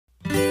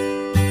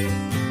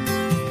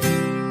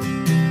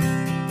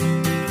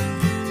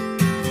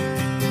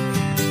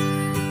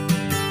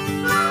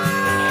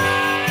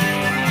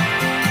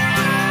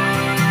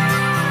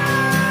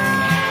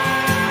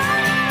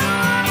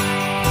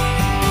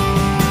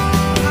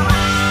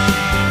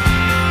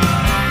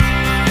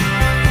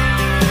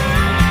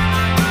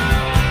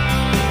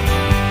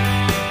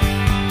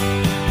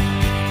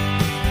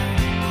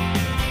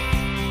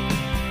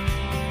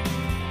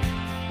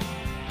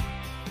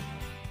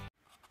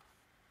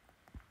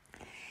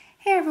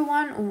Hey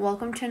everyone,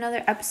 welcome to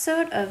another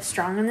episode of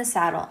Strong in the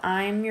Saddle.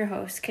 I'm your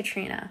host,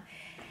 Katrina.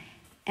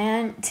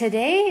 And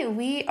today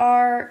we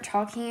are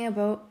talking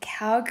about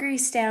Calgary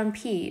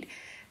Stampede.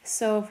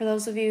 So for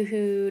those of you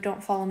who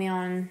don't follow me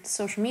on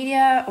social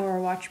media or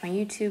watch my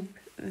YouTube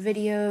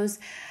videos,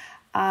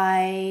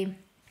 I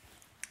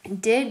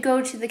did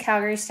go to the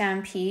Calgary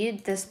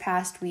Stampede this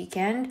past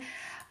weekend.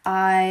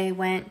 I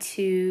went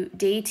to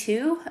day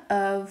 2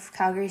 of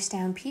Calgary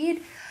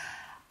Stampede.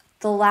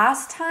 The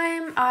last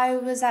time I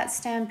was at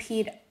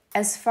Stampede,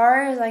 as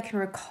far as I can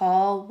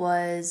recall,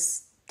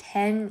 was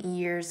 10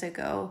 years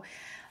ago.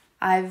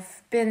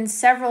 I've been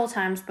several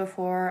times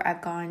before. I've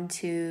gone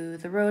to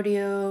the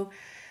rodeo,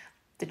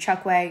 the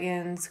chuck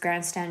wagons,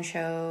 grandstand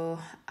show.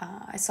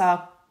 I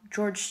saw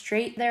George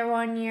Strait there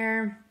one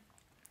year.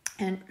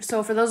 And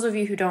so for those of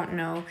you who don't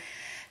know,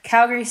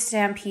 Calgary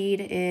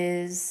Stampede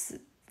is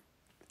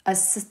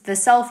the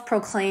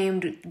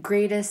self-proclaimed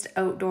greatest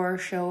outdoor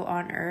show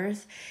on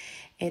earth.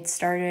 It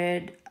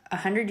started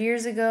 100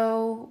 years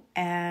ago,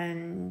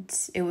 and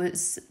it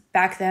was,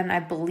 back then, I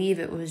believe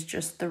it was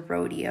just the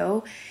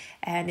rodeo,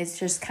 and it's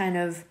just kind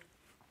of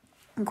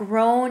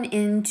grown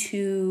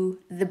into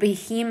the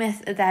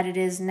behemoth that it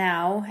is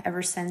now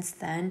ever since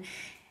then.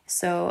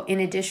 So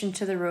in addition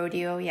to the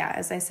rodeo,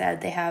 as I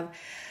said, they have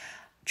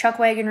chuck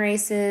wagon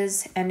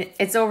races, and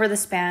it's over the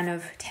span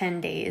of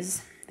 10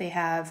 days. They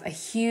have a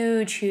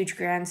huge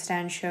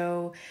grandstand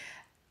show,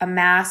 a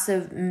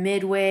massive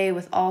midway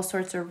with all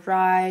sorts of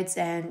rides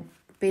and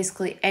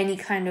basically any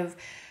kind of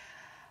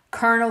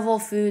carnival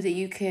food that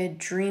you could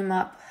dream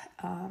up.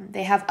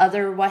 They have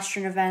other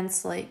Western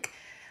events like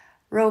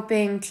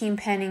roping, team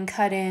penning,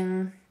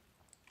 cutting.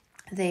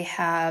 They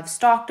have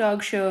stock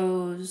dog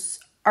shows,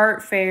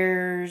 art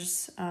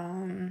fairs,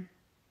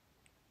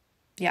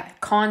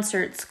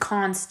 concerts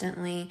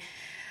constantly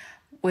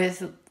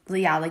with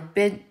like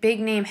big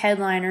name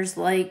headliners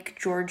like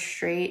George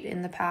Strait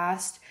in the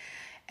past.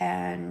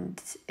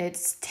 And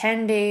it's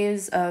 10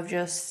 days of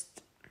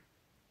just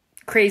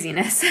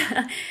craziness.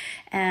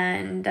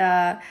 And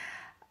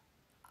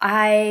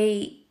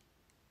I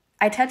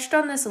touched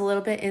on this a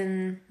little bit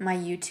in my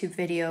YouTube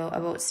video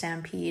about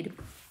Stampede.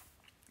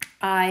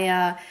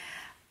 I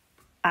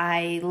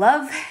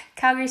love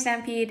Calgary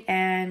Stampede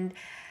and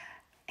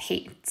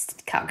hate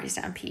Calgary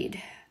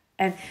Stampede.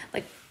 And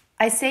like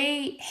I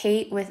say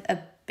hate with a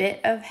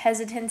bit of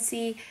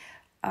hesitancy.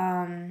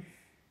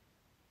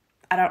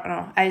 I don't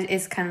know.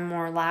 It's kind of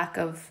more lack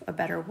of a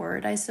better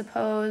word, I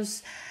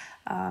suppose.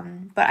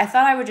 But I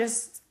thought I would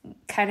just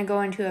kind of go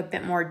into a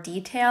bit more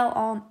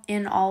detail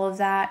in all of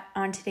that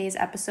on today's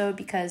episode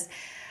because,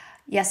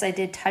 yes, I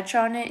did touch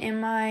on it in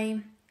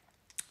my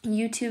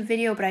YouTube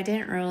video, but I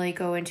didn't really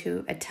go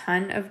into a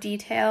ton of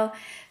detail.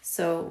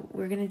 So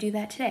we're going to do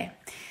that today.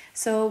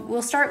 So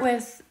we'll start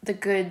with the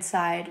good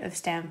side of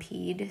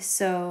Stampede.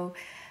 So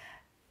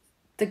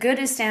the good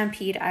is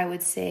Stampede, I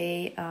would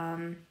say,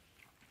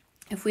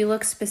 if we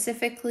look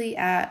specifically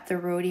at the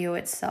rodeo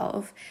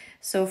itself,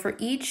 so for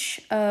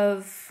each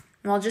of,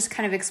 I'll just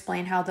kind of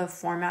explain how the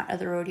format of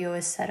the rodeo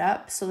is set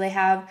up. So they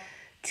have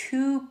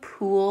 2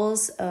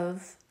 pools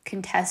of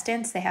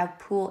contestants. They have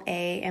Pool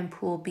A and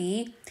Pool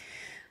B.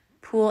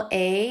 Pool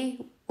A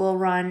will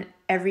run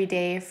every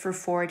day for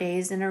 4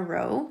 days in a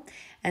row.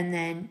 And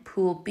then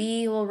Pool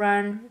B will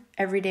run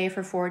every day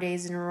for 4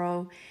 days in a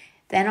row.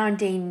 Then on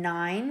day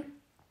 9,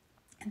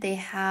 they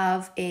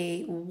have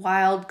a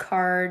wild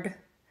card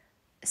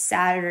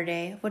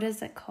Saturday. What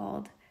is it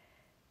called?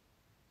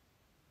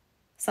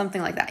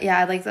 Something like that.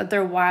 Yeah, like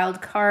their wild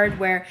card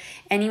where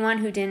anyone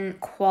who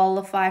didn't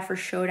qualify for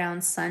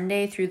Showdown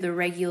Sunday through the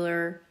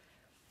regular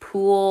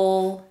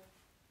pool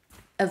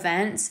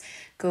events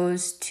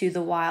goes to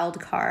the wild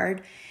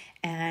card.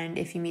 And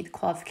if you meet the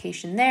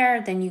qualification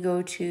there, then you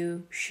go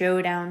to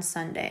Showdown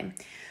Sunday.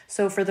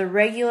 So for the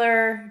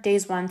regular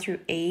days 1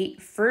 through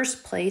 8,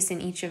 first place in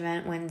each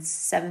event wins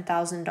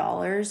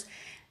 $7,000.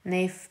 And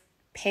they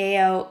pay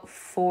out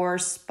 4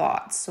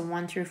 spots, so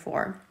 1 through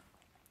 4.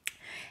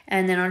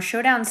 And then on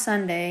Showdown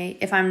Sunday,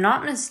 if I'm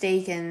not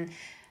mistaken,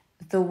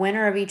 the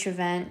winner of each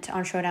event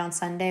on Showdown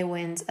Sunday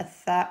wins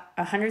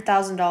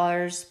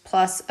 $100,000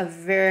 plus a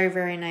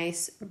very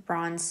nice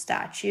bronze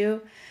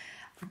statue.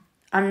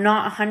 I'm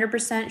not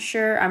 100%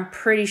 sure. I'm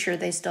pretty sure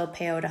they still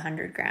pay out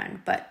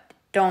 $100,000, but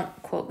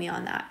don't quote me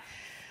on that.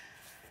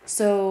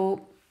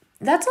 So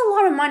that's a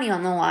lot of money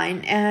on the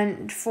line.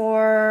 And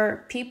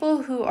for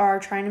people who are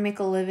trying to make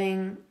a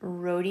living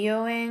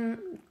rodeoing,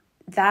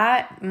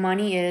 that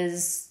money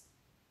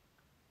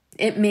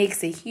it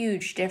makes a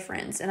huge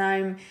difference. And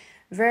I'm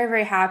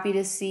very happy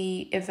to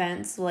see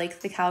events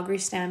like the Calgary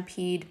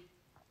Stampede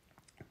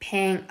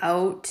paying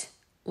out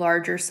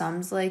larger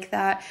sums like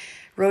that.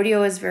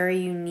 Rodeo is very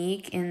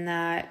unique in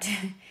that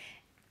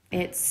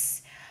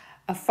it's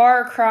a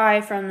far cry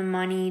from the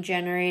money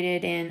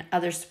generated in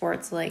other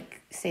sports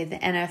like, say, the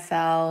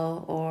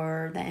NFL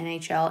or the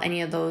NHL,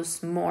 any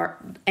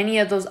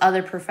of those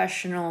other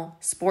professional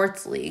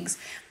sports leagues.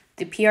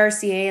 The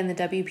PRCA and the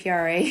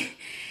WPRA,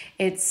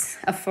 it's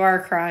a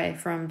far cry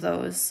from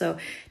those. So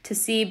to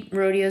see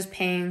rodeos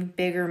paying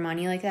bigger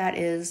money like that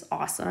is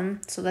awesome.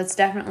 So that's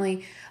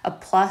definitely a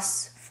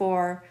plus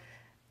for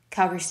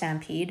Calgary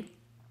Stampede.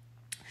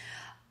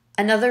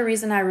 Another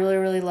reason I really,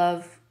 really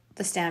love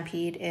the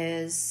Stampede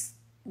is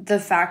the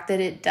fact that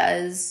it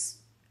does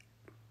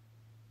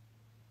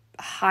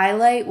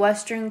highlight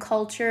Western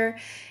culture.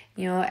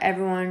 You know,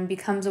 everyone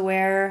becomes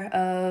aware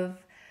of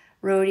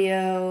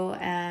rodeo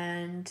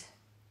and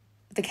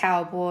the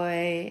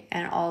cowboy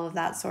and all of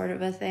that sort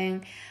of a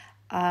thing.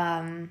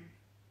 I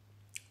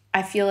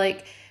feel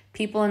like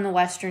people in the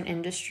Western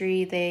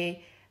industry,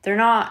 they're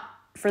not,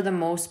 for the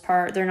most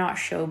part, they're not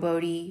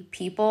showboaty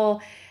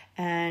people,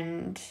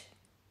 and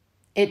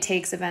it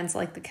takes events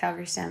like the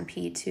Calgary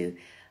Stampede to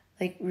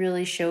like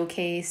really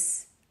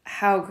showcase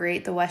how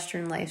great the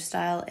Western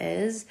lifestyle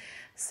is.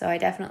 So I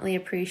definitely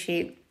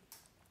appreciate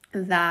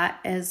that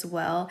as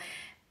well.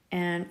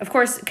 And of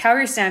course,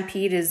 Calgary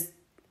Stampede is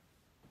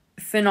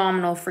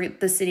phenomenal for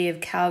the city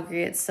of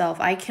Calgary itself.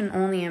 I can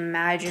only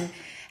imagine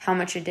how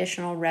much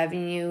additional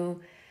revenue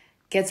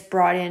gets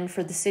brought in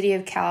for the city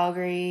of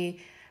Calgary,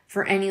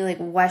 for any like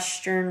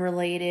Western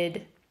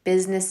related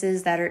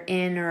businesses that are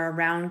in or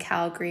around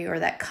Calgary or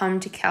that come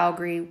to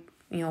Calgary,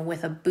 you know,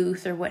 with a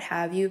booth or what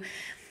have you.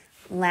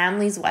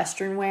 Lamley's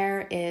Western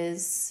Wear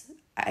is,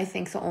 I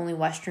think, the only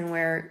Western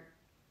wear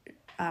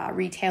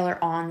retailer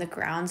on the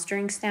grounds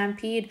during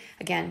Stampede.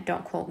 Again,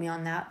 don't quote me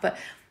on that, but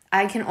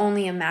I can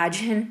only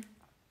imagine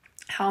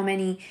how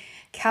many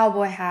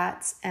cowboy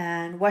hats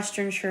and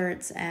Western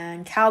shirts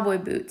and cowboy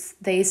boots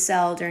they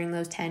sell during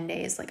those 10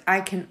 days. Like, I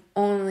can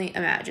only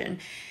imagine.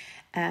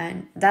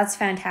 And that's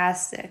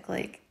fantastic.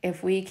 Like,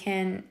 if we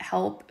can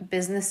help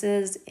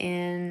businesses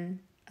in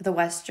the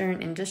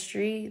Western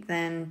industry,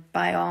 then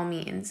by all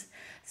means.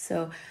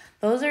 So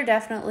those are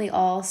definitely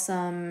all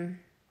some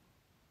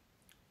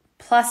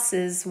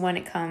pluses when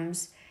it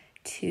comes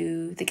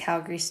to the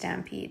Calgary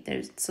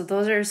Stampede. So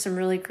those are some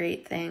really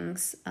great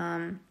things.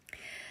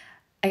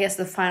 I guess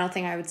the final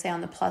thing I would say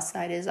on the plus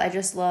side is I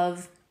just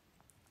love,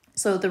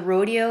 so the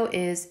rodeo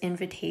is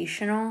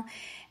invitational,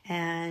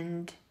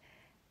 and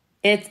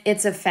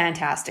it's a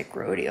fantastic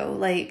rodeo.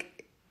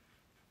 Like,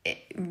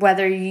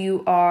 whether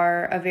you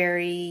are a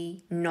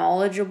very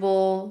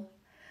knowledgeable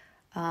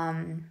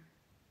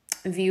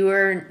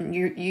viewer,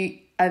 you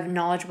a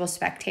knowledgeable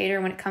spectator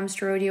when it comes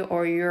to rodeo,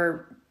 or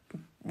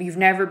you've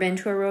never been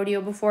to a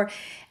rodeo before,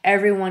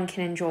 everyone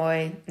can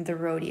enjoy the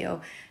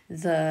rodeo.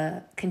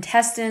 The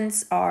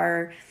contestants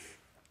are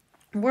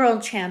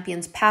world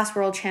champions, past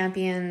world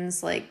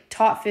champions, like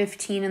top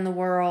 15 in the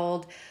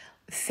world,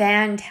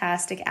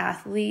 fantastic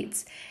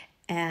athletes.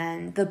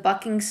 And the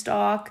bucking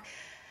stock,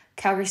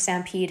 Calgary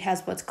Stampede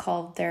has what's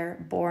called their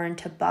Born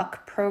to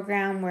Buck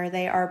program, where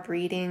they are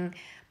breeding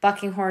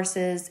bucking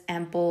horses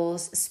and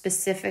bulls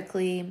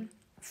specifically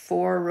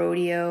for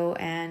rodeo,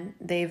 and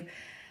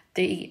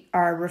they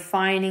are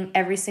refining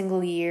every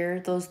single year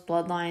those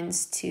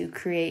bloodlines to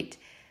create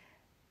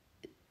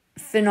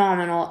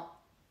phenomenal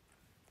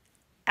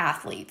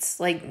athletes.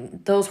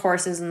 Like, those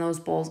horses and those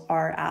bulls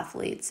are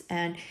athletes.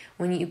 And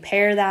when you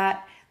pair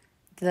that,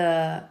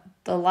 the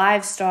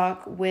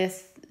livestock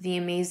with the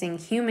amazing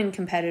human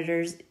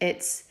competitors,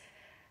 it's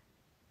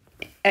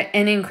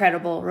an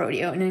incredible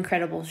rodeo, an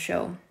incredible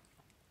show.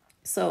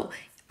 So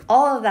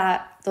all of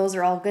that, those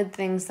are all good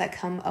things that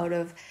come out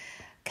of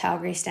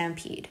Calgary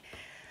Stampede.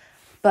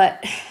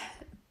 But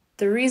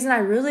the reason I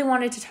really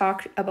wanted to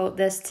talk about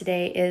this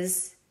today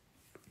is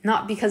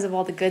not because of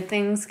all the good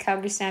things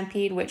Calgary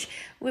Stampede, which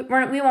we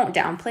won't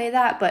downplay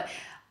that, but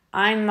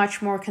I'm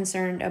much more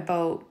concerned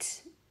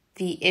about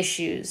the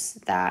issues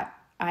that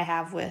I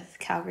have with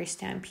Calgary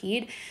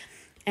Stampede.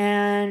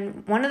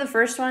 And one of the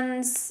first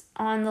ones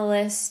on the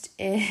list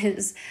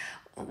is,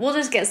 we'll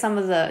just get some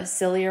of the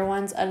sillier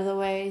ones out of the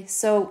way.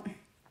 So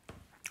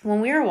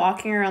when we were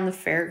walking around the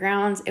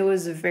fairgrounds, it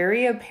was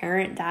very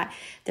apparent that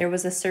there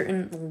was a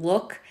certain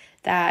look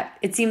that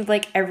it seemed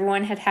like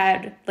everyone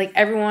had, like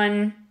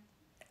everyone,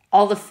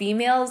 all the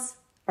females,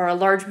 or a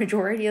large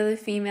majority of the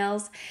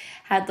females,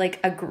 had like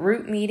a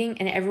group meeting,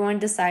 and everyone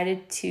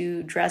decided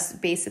to dress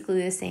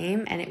basically the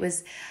same, and it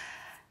was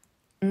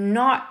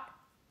not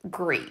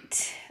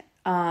great.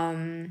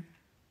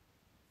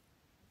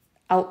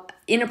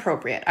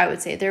 Inappropriate, I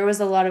would say. There was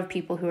a lot of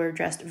people who were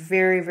dressed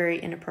very,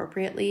 very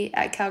inappropriately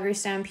at Calgary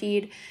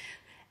Stampede,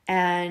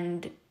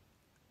 and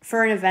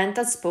for an event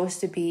that's supposed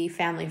to be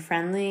family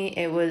friendly,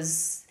 it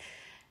was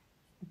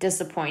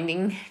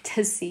disappointing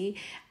to see.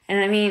 And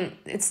I mean,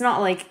 it's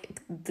not like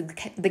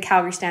the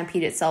Calgary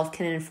Stampede itself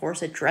can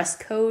enforce a dress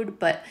code,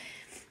 but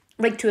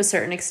like to a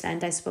certain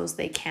extent, I suppose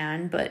they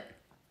can, but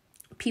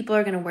people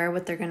are going to wear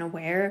what they're going to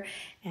wear,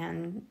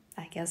 and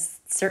I guess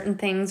certain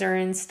things are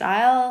in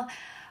style.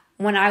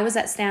 When I was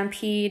at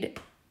Stampede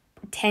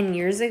 10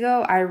 years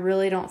ago, I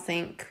really don't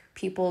think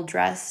people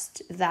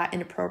dressed that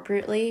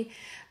inappropriately.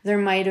 There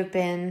might have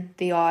been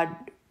the odd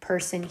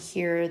person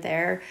here or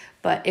there,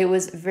 but it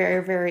was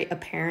very, very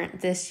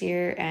apparent this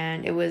year,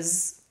 and it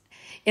was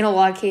in a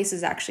lot of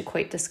cases actually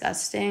quite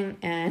disgusting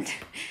and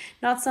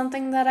not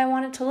something that I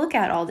wanted to look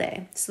at all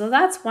day. So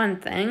that's one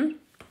thing.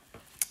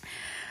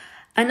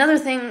 Another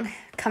thing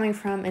coming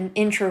from an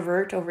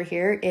introvert over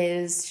here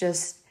is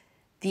just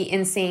the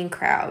insane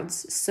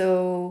crowds.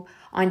 So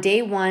on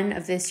day 1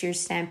 of this year's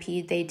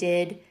Stampede, they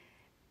did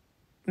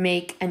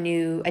make a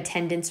new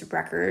attendance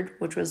record,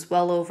 which was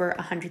well over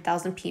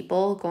 100,000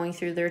 people going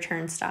through their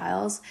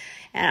turnstiles.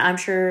 And I'm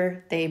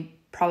sure they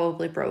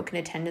probably broke an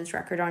attendance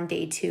record on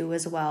day 2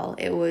 as well.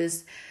 It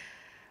was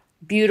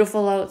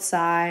beautiful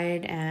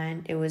outside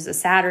and it was a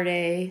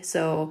Saturday.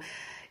 So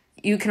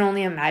you can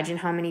only imagine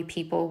how many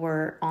people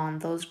were on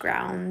those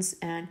grounds.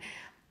 And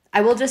I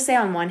will just say,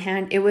 on one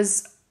hand, it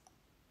was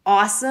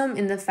awesome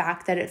in the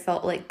fact that it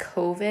felt like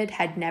COVID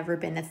had never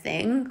been a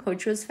thing,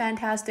 which was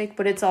fantastic.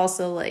 But it's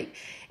also like,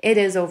 it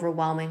is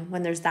overwhelming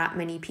when there's that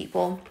many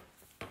people.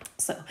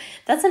 So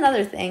that's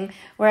another thing.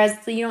 Whereas,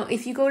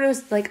 if you go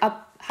to like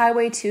up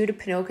Highway 2 to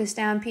Ponoka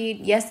Stampede,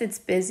 yes, it's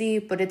busy,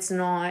 but it's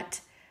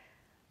not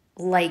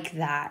like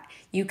that.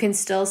 You can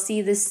still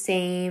see the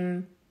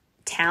same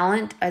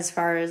talent as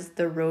far as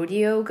the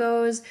rodeo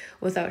goes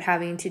without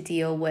having to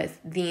deal with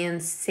the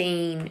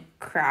insane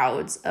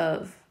crowds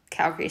of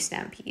Calgary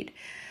Stampede.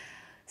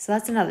 So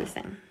that's another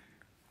thing.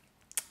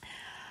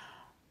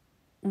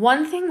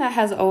 One thing that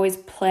has always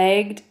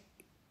plagued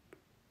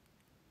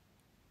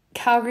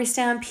Calgary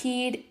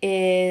Stampede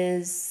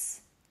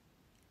is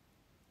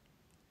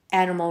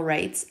animal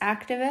rights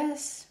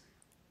activists.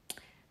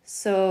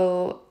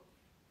 So,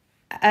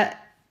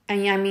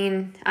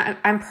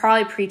 I'm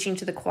probably preaching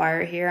to the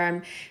choir here.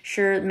 I'm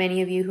sure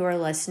many of you who are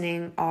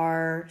listening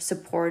are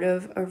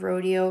supportive of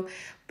rodeo,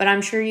 but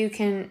I'm sure you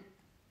can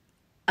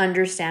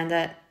understand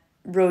that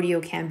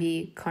rodeo can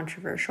be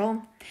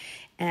controversial.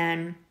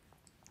 And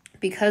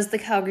because the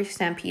Calgary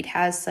Stampede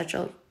has such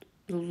a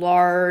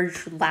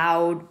large,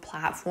 loud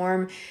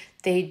platform,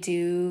 they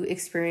do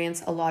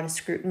experience a lot of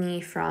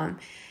scrutiny from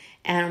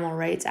animal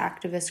rights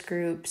activist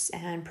groups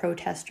and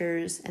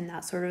protesters and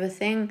that sort of a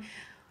thing.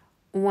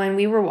 When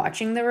we were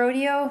watching the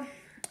rodeo,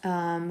 we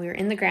were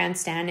in the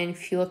grandstand, and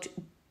if you looked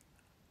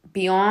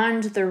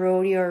beyond the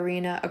rodeo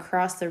arena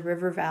across the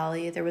river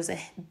valley, there was a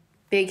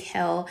big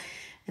hill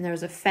and there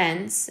was a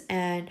fence,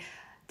 and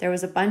there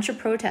was a bunch of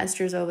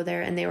protesters over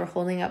there, and they were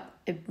holding up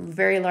a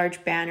very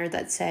large banner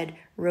that said,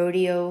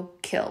 "Rodeo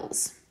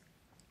kills."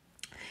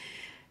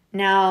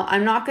 Now,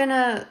 I'm not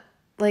gonna,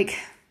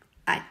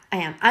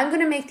 I'm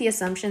gonna make the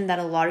assumption that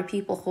a lot of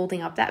people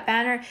holding up that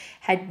banner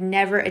had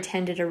never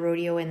attended a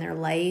rodeo in their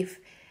life,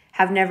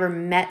 have never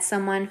met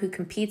someone who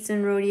competes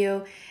in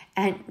rodeo,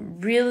 and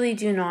really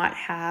do not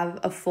have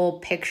a full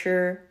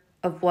picture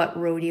of what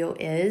rodeo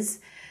is.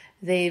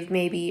 They've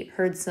maybe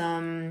heard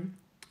some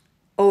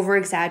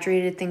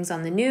over-exaggerated things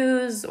on the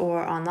news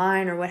or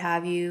online or what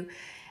have you,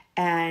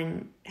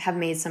 and have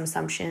made some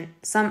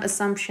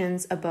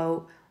assumptions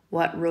about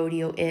what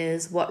rodeo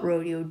is, what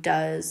rodeo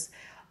does,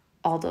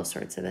 all those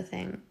sorts of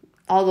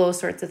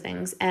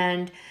things.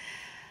 And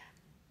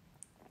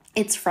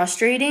it's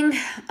frustrating.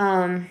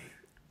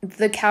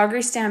 The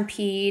Calgary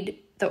Stampede,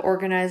 the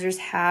organizers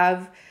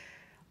have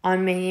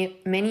on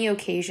many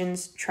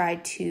occasions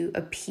tried to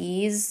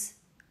appease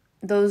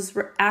those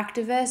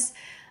activists.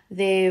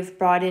 They've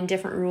brought in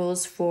different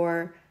rules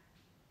for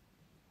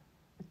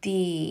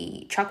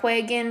the chuck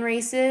wagon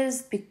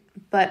races,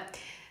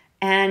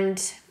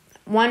 and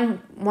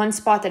one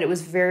spot that it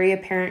was very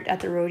apparent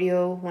at the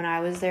rodeo when I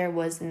was there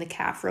was in the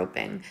calf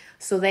roping.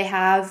 So they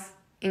have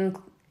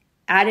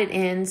added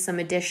in some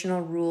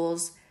additional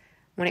rules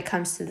when it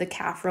comes to the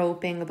calf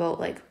roping about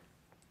like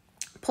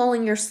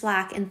pulling your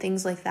slack and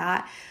things like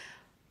that.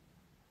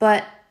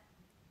 But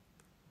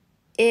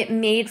it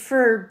made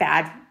for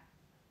bad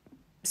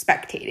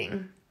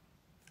spectating.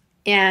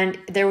 And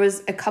there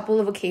was a couple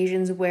of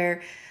occasions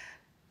where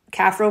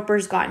calf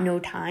ropers got no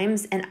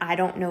times, and I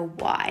don't know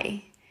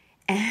why.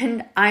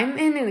 And I'm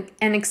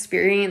an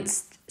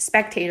experienced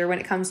spectator when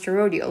it comes to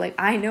rodeo. Like,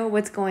 I know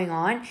what's going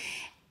on,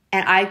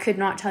 and I could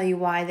not tell you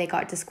why they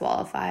got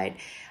disqualified.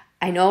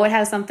 I know it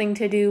has something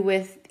to do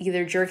with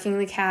either jerking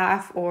the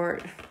calf or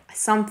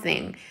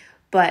something,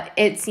 but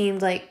it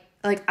seemed like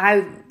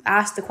I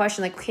asked the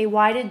question, like, okay,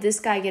 why did this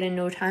guy get a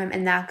no time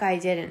and that guy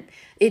didn't?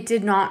 It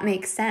did not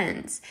make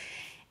sense.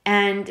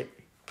 And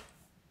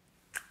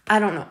I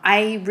don't know.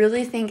 I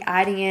really think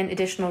adding in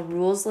additional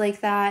rules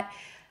like that,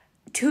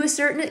 to a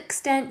certain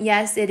extent,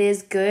 yes, it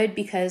is good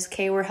because,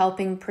 okay, we're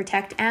helping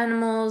protect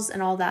animals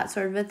and all that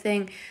sort of a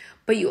thing.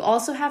 But you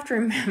also have to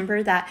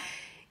remember that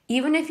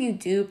even if you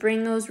do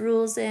bring those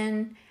rules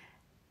in,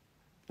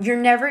 you're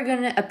never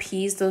going to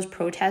appease those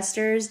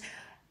protesters.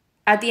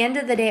 At the end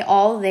of the day,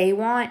 all they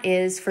want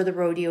is for the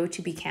rodeo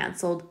to be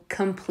canceled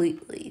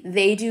completely.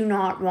 They do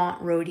not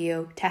want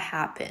rodeo to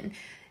happen.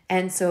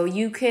 And so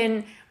you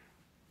can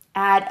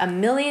add a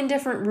million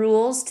different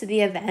rules to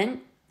the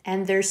event,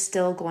 and they're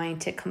still going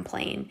to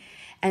complain.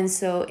 And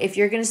so if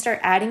you're going to start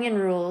adding in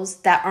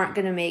rules that aren't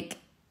going to make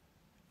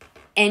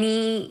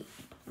any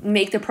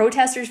make the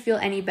protesters feel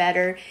any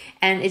better,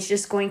 and it's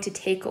just going to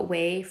take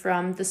away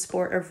from the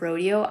sport of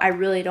rodeo, I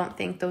really don't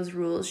think those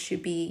rules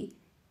should be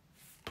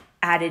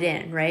added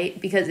in, right?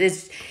 Because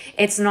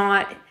it's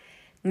not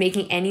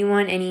making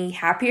anyone any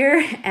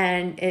happier,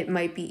 and it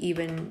might be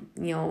even,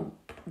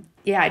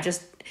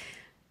 just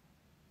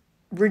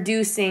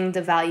reducing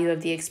the value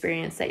of the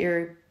experience that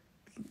you're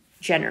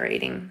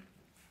generating,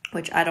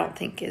 which I don't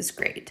think is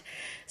great.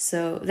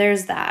 So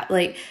there's that.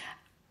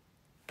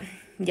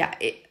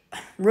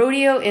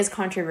 Rodeo is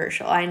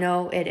controversial. I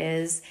know it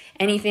is.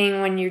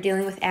 Anything when you're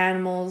dealing with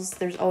animals,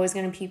 there's always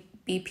going to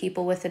be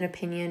people with an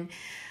opinion.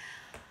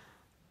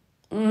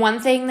 One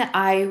thing that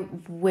I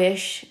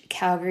wish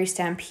Calgary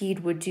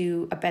Stampede would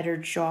do a better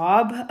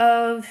job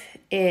of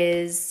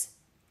is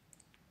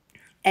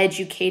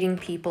educating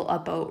people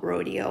about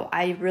rodeo.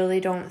 I really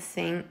don't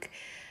think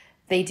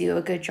they do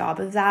a good job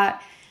of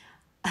that.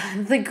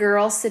 The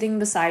girl sitting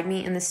beside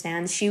me in the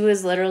stands, she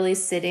was literally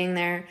sitting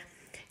there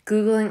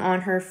Googling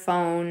on her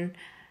phone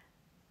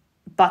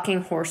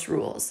bucking horse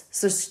rules.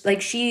 So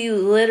she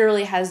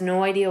literally has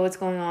no idea what's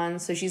going on.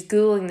 So she's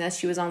Googling this.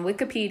 She was on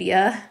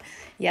Wikipedia.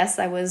 Yes,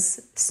 I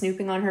was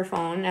snooping on her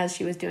phone as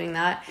she was doing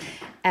that.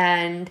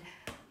 And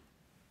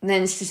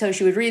then so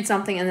she would read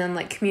something and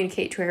then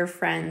communicate to her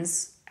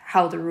friends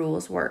how the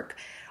rules work.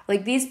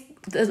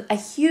 A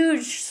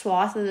huge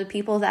swath of the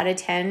people that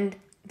attend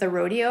the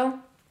rodeo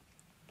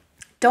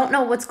don't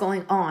know what's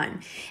going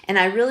on. And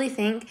I really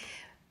think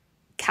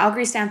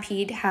Calgary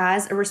Stampede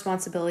has a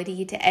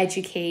responsibility to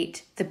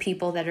educate the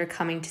people that are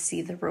coming to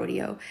see the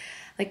rodeo.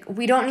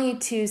 We don't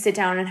need to sit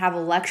down and have a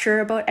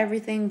lecture about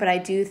everything, but I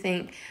do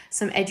think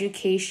some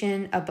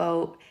education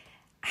about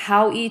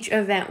how each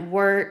event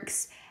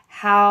works,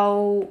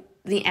 how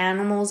the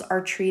animals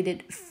are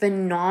treated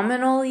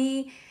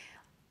phenomenally.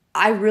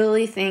 I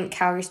really think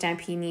Calgary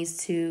Stampede needs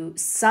to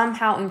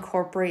somehow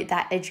incorporate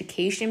that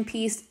education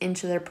piece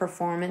into their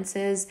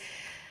performances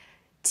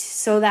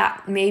so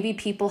that maybe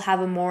people have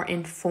a more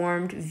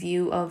informed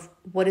view of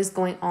what is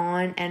going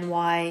on and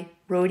why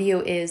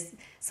rodeo is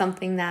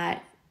something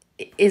that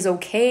is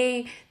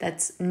okay,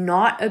 that's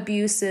not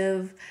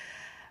abusive.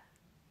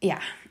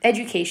 Yeah,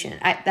 education.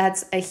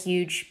 That's a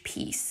huge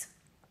piece.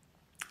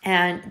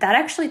 And that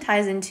actually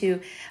ties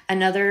into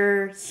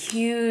another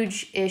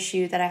huge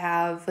issue that I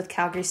have with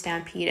Calgary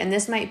Stampede. And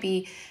this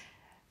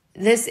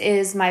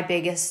is my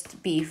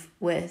biggest beef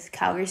with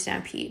Calgary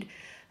Stampede.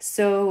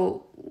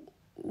 So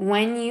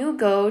when you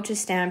go to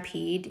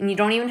Stampede, and you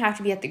don't even have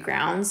to be at the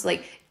grounds,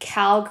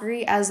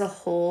 Calgary as a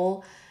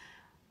whole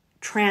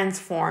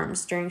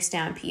transforms during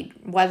Stampede.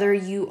 Whether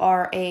you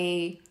are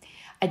a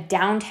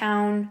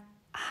downtown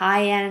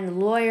high-end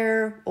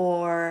lawyer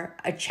or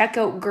a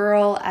checkout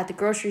girl at the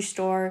grocery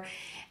store,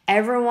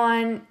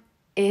 everyone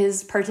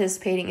is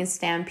participating in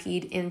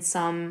Stampede in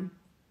some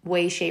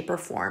way, shape, or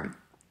form.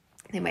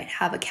 They might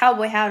have a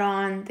cowboy hat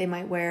on, they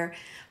might wear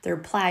their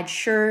plaid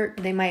shirt,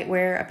 they might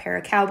wear a pair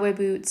of cowboy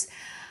boots,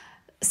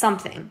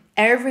 something.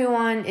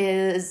 Everyone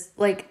is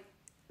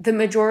the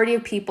majority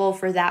of people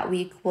for that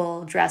week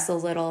will dress a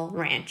little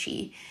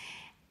ranchy.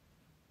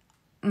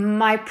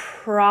 My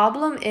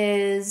problem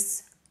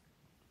is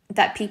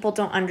that people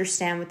don't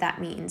understand what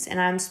that means. And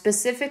I'm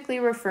specifically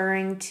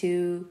referring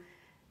to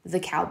the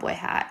cowboy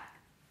hat.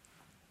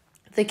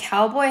 The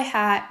cowboy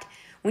hat,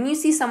 when you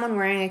see someone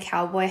wearing a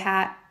cowboy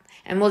hat,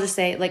 and we'll just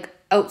say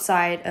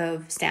outside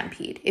of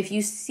Stampede, if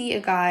you see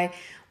a guy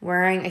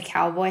wearing a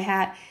cowboy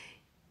hat,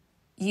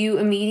 you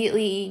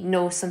immediately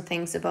know some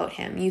things about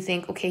him. You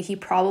think, okay, he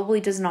probably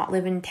does not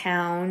live in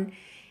town.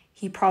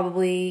 He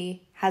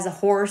probably has a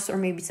horse or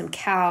maybe some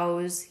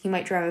cows. He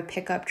might drive a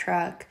pickup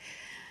truck,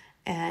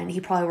 and he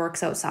probably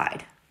works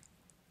outside.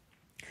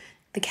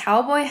 The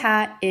cowboy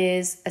hat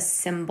is a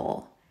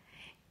symbol.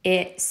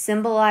 It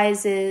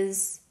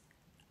symbolizes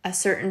a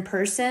certain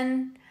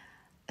person,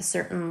 a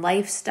certain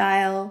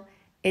lifestyle.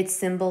 It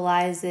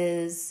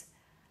symbolizes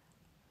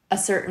a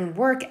certain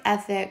work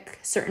ethic,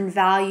 certain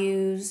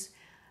values,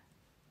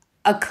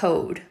 a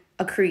code,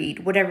 a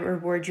creed, whatever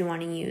word you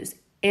want to use.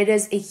 It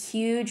is a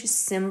huge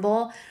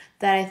symbol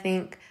that I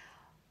think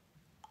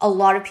a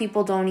lot of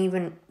people don't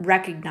even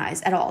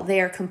recognize at all.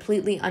 They are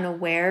completely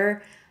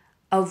unaware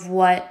of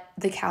what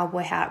the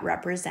cowboy hat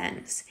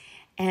represents.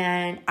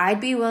 And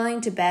I'd be willing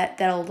to bet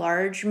that a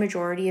large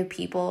majority of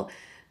people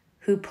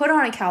who put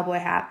on a cowboy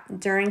hat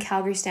during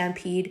Calgary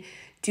Stampede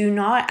do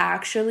not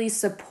actually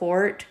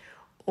support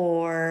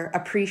or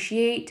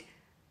appreciate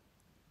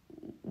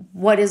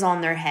what is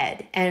on their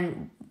head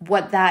and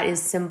what that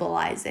is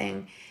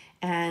symbolizing.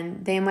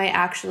 And they might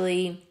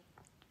actually,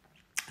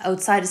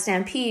 outside of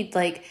Stampede,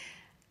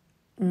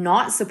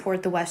 not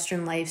support the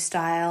Western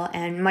lifestyle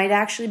and might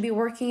actually be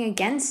working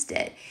against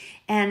it.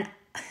 And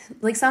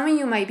some of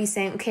you might be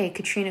saying, okay,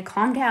 Katrina,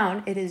 calm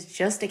down. It is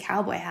just a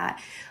cowboy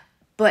hat.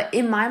 But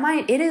in my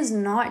mind, it is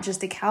not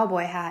just a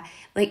cowboy hat.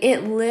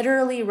 It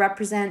literally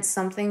represents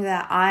something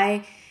that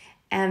I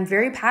am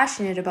very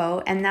passionate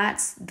about, and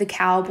that's the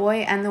cowboy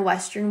and the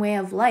Western way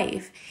of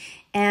life.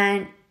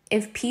 And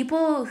if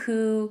people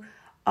who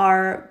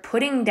are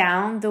putting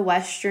down the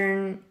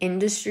Western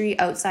industry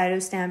outside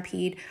of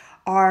Stampede,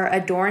 are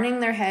adorning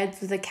their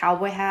heads with a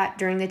cowboy hat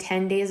during the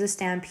 10 days of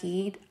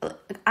Stampede.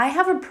 I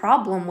have a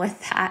problem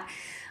with that.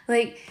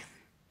 Like,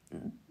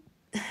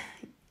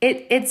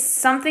 it's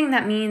something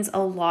that means a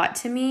lot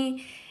to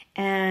me,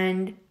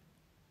 and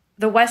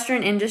the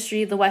Western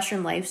industry, the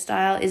Western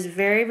lifestyle is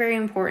very, very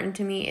important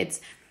to me.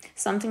 It's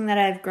something that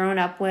I've grown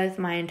up with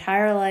my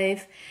entire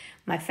life.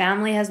 My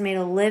family has made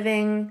a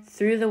living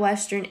through the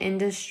Western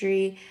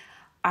industry.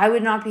 I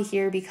would not be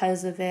here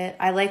because of it.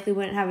 I likely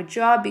wouldn't have a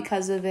job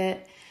because of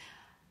it.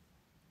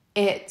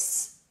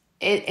 It's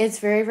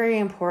very, very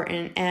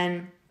important,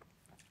 and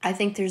I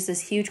think there's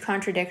this huge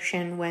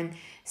contradiction when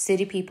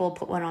city people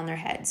put one on their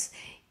heads,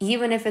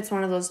 even if it's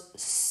one of those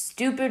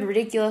stupid,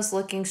 ridiculous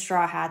looking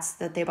straw hats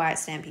that they buy at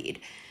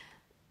Stampede.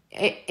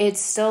 It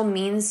still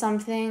means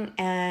something,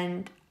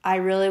 and I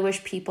really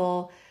wish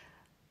people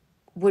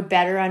would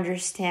better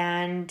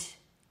understand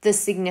the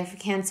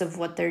significance of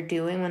what they're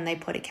doing when they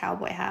put a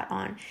cowboy hat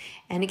on.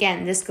 And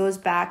again, this goes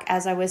back,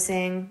 as I was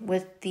saying,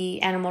 with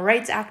the animal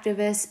rights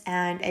activists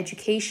and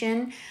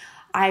education.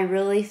 I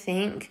really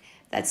think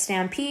that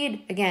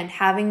Stampede, again,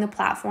 having the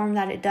platform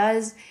that it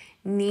does,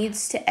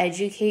 needs to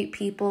educate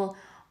people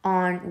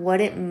on what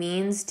it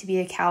means to be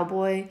a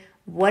cowboy,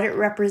 what it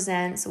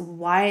represents,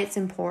 why it's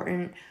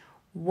important,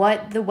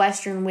 what the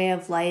Western way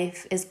of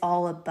life is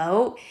all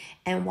about,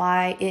 and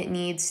why it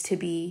needs to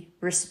be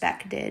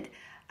respected.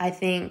 I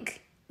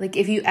think, like,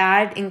 if you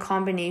add in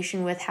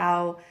combination with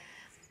how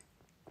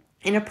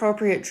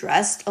inappropriate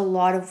dressed a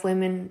lot of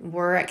women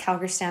were at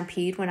Calgary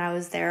Stampede when I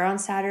was there on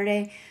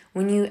Saturday,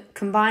 when you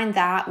combine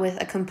that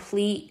with a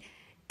complete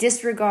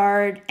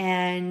disregard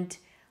and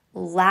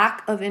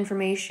lack of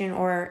information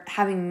or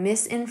having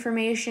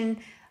misinformation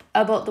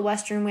about the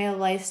Western way of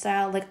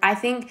lifestyle, like, I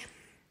think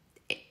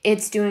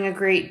it's doing a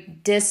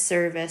great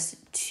disservice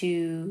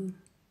to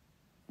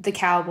the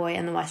cowboy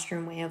and the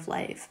Western way of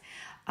life.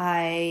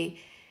 I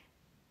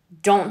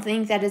don't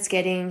think that it's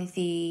getting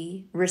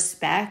the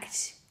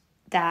respect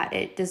that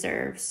it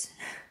deserves.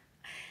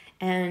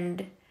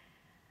 And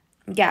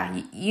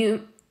yeah,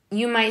 you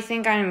might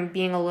think I'm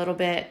being a little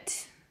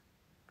bit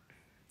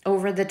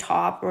over the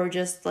top or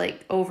just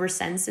like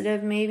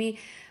oversensitive maybe,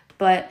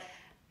 but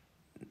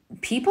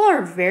people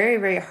are very,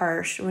 very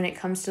harsh when it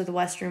comes to the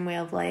Western way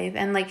of life.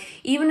 And like,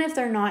 even if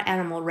they're not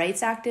animal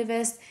rights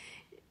activists,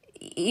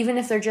 even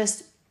if they're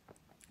just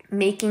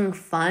making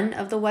fun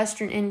of the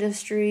Western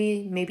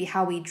industry, maybe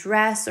how we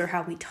dress or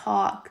how we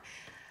talk,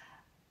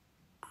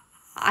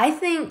 I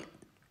think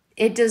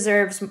it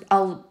deserves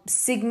a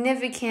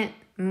significant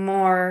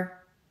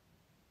more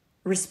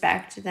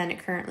respect than it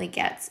currently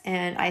gets.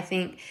 And I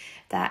think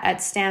that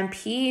at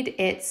Stampede,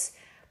 it's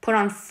put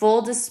on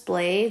full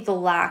display the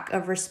lack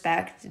of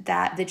respect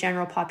that the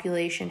general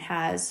population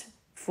has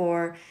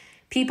for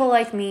people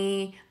like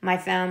me, my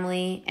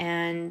family,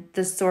 and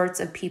the sorts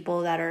of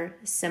people that are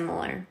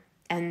similar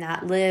and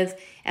that live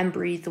and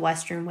breathe the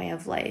Western way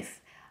of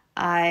life.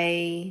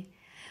 I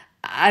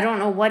don't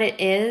know what it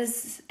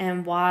is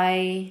and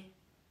why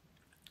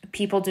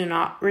people do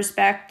not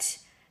respect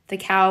the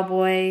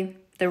cowboy,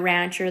 the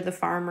rancher, the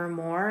farmer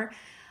more.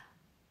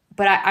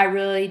 But I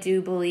really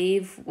do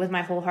believe with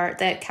my whole heart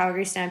that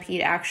Calgary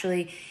Stampede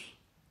actually,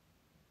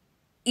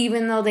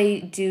 even though they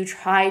do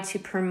try to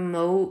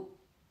promote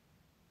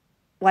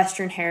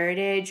Western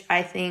heritage,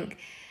 I think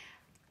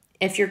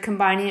if you're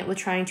combining it with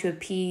trying to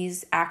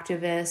appease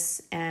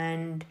activists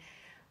and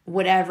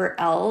whatever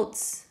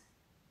else,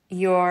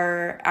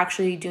 you're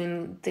actually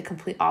doing the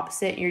complete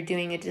opposite. You're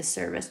doing a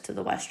disservice to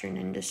the Western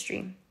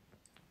industry.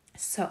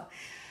 So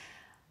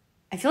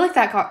I feel like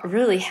that got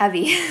really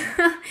heavy.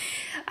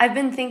 I've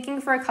been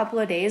thinking for a couple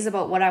of days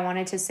about what I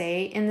wanted to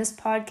say in this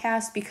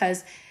podcast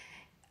because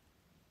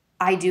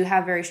I do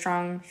have very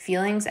strong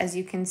feelings, as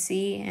you can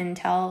see and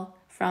tell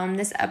from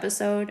this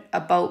episode,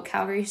 about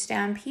Calgary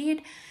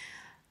Stampede.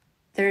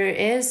 There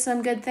is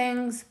some good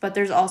things, but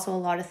there's also a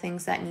lot of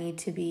things that need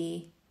to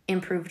be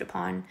improved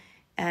upon.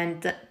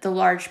 And the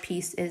large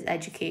piece is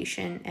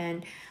education.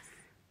 And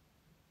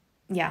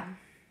yeah,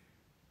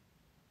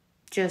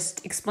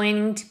 just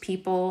explaining to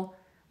people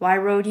why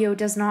rodeo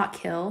does not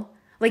kill.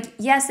 Like,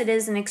 yes, it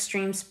is an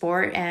extreme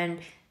sport and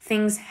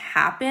things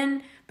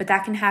happen, but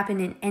that can happen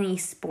in any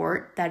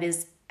sport that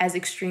is as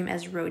extreme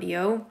as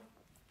rodeo.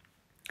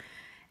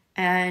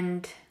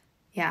 And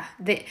yeah,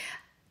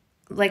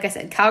 like I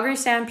said, Calgary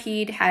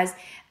Stampede has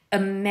a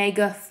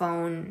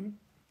megaphone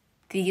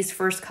these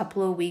first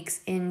couple of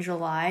weeks in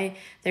July.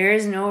 There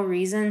is no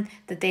reason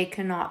that they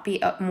cannot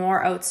be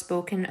more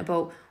outspoken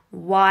about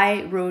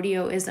why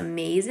rodeo is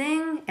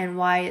amazing and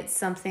why it's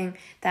something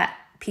that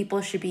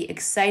people should be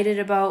excited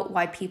about,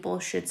 why people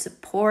should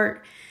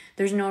support.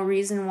 There's no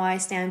reason why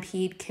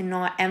Stampede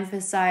cannot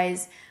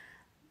emphasize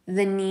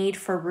the need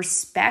for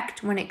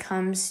respect when it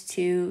comes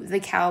to the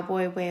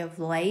cowboy way of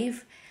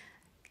life.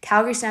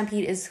 Calgary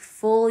Stampede is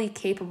fully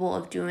capable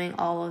of doing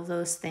all of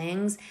those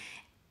things,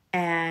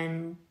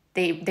 and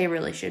they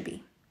really should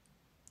be.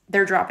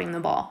 They're dropping the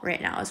ball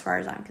right now as far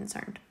as I'm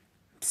concerned.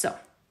 So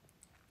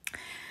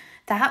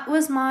that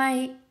was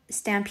my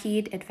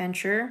Stampede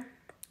adventure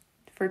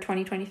for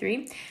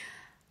 2023.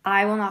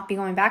 I will not be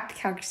going back to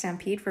Calgary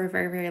Stampede for a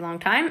very, very long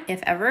time,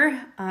 if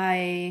ever.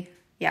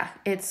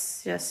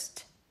 It's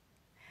just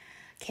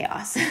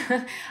chaos.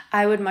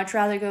 I would much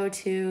rather go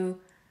to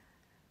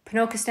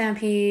Ponoka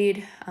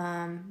Stampede.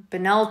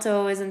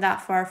 Benalto isn't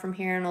that far from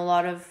here, and a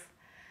lot of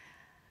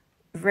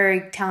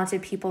very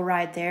talented people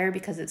ride there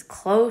because it's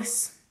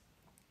close.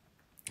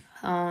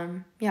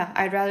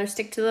 I'd rather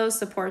stick to those,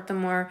 support the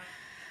more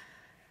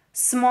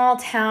small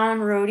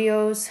town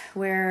rodeos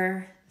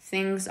where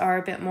things are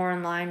a bit more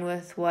in line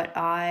with what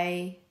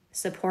I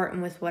support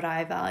and with what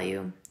I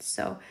value.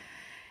 So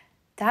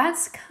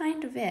that's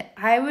kind of it.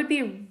 I would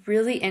be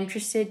really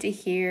interested to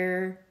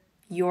hear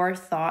your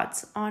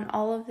thoughts on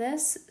all of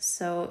this.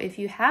 So if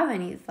you have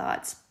any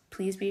thoughts,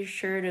 please be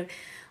sure to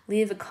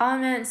leave a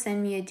comment,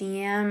 send me a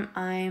DM.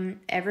 I'm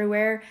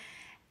everywhere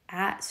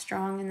at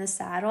Strong in the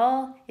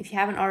Saddle. If you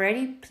haven't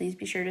already, please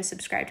be sure to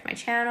subscribe to my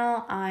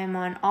channel. I'm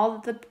on all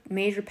of the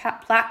major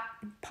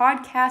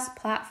podcast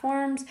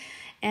platforms,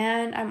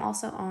 and I'm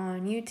also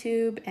on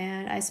YouTube,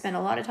 and I spend a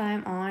lot of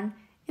time on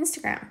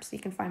Instagram, so you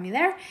can find me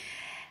there.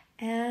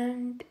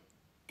 And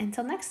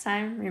until next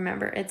time,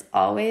 remember, it's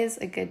always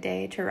a good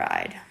day to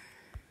ride.